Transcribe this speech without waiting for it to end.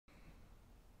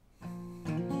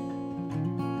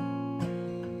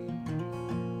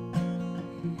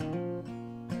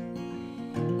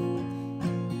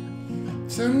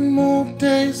10 more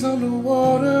days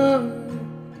underwater,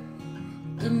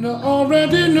 and I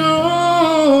already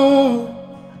know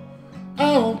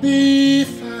I'll be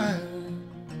fine.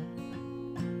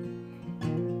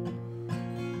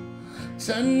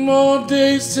 10 more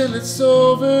days till it's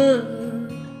over,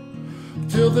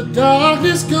 till the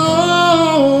darkness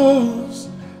goes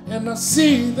and I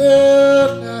see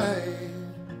the light.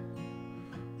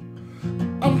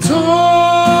 I'm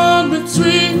torn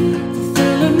between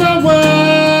fulfilling my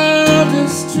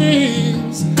wildest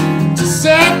dreams to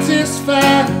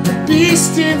satisfy the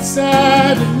beast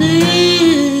inside of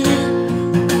me,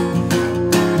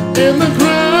 and the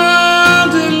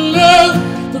grounded love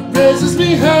that raises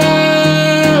me humble,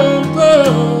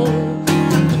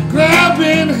 the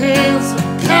grabbing hands of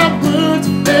cowards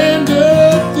and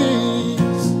of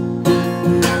thieves.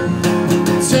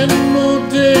 10 more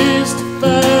days to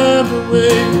find a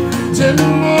way, 10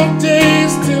 more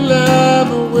days till I'm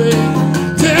away,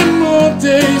 10 more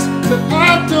days that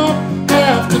I don't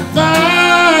have to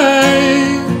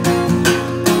fight.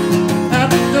 I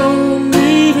don't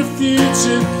need a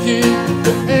future king,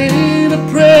 there ain't a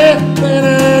prayer that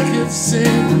I can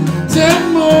sing.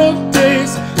 10 more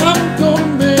days, I'm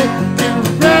gonna make it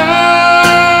right.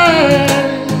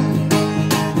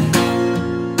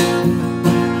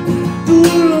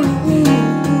 Ooh.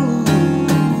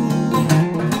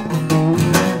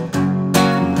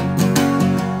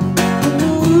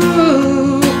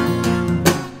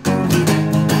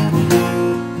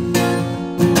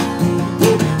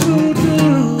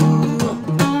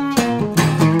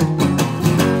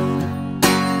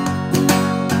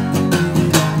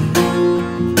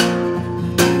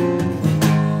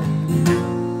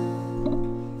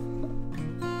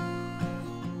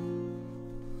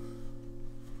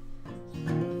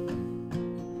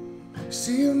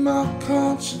 See, my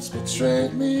conscience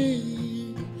betrayed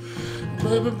me,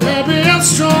 baby, I'm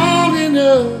strong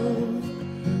enough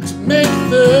to make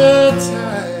the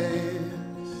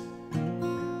ties.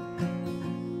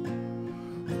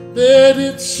 But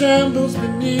it trembles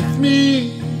beneath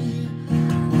me,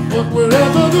 but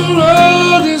wherever the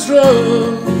road is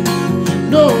rough, you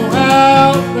know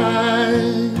I'll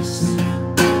ride.